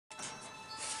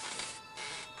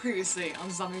Previously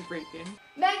on Zombie Break-In.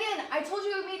 Megan, I told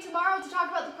you we'd meet tomorrow to talk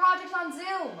about the project on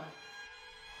Zoom.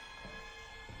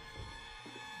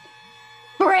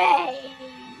 Brains!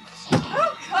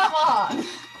 Oh, come on!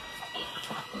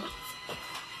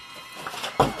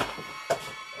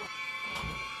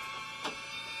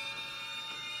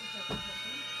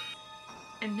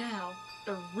 And now,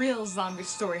 the real zombie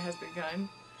story has begun.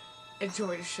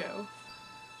 Enjoy the show.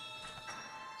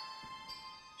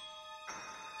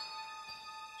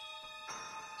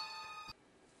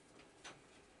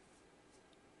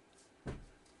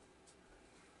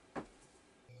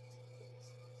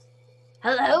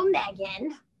 Hello,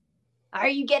 Megan. Are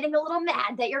you getting a little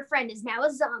mad that your friend is now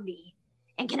a zombie?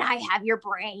 And can I have your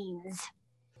brains?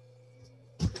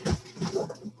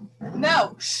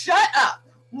 No, shut up!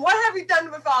 What have you done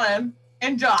to Ibanez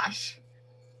and Josh?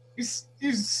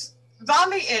 You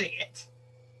zombie idiot.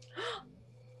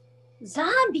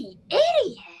 Zombie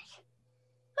idiot?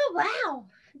 Oh, wow.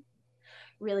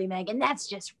 Really, Megan, that's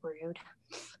just rude.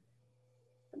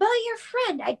 About your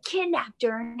friend, I kidnapped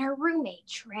her and her roommate,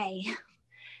 Trey.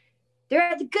 They're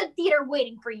at the good theater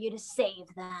waiting for you to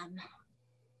save them.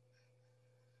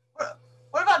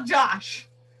 What about Josh?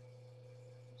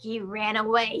 He ran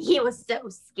away. He was so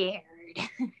scared.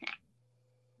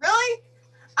 Really?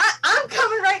 I'm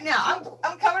coming right now.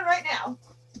 I'm coming right now.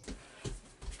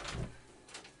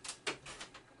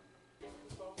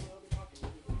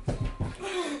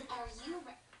 Are you...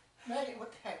 Megan,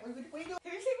 what the heck? What are you doing?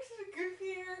 Can you take me to the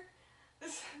goofy here?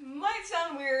 This might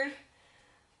sound weird,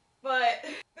 but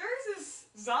there's this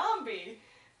zombie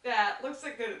that looks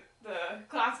like the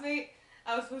classmate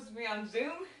I was supposed to be on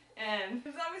Zoom, and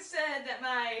the zombie said that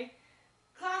my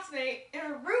classmate and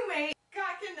her roommate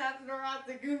got kidnapped and are at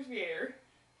the Goon Theater.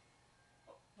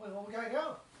 Well, we gotta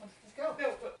go. Let's go.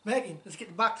 No, Megan, let's get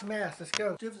the box of masks. Let's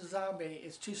go. Stupid zombie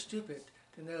is too stupid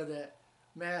to know that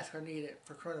masks are needed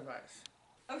for coronavirus.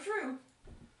 oh, true.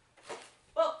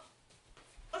 Well,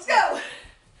 let's go!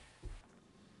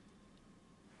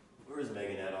 Where is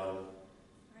Megan at, Autumn?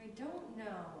 I don't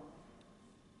know.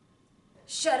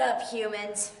 Shut up,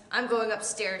 humans. I'm going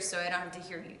upstairs so I don't have to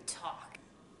hear you talk.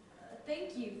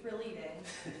 Thank you for leaving.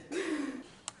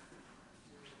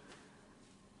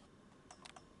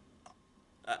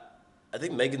 I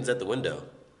think Megan's at the window.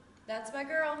 That's my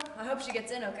girl. I hope she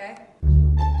gets in okay.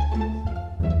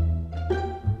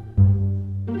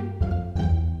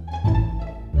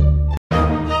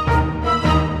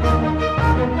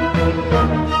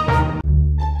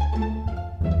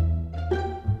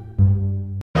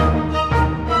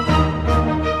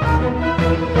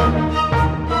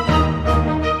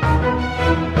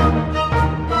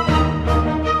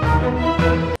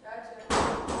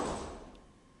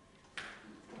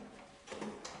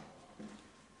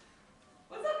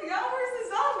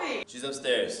 She's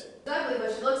upstairs. Ugly,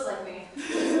 but she looks like me.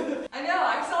 I know,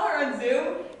 I saw her on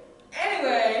Zoom.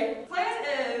 Anyway, plan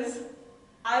is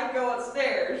I go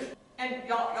upstairs and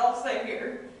y'all stay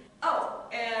here. Oh,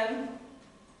 and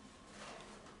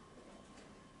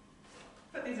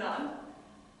put these on.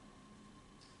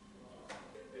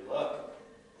 Good luck.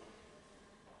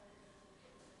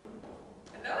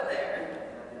 Hello there.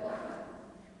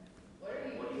 What are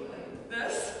you doing?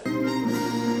 This?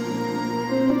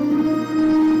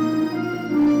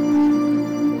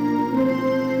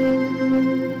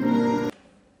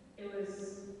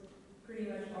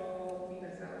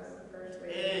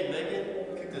 Hey, Megan,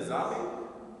 you kicked a zombie?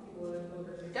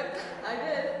 Yep, I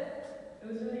did. It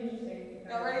was really interesting.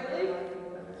 Y'all ready to leave?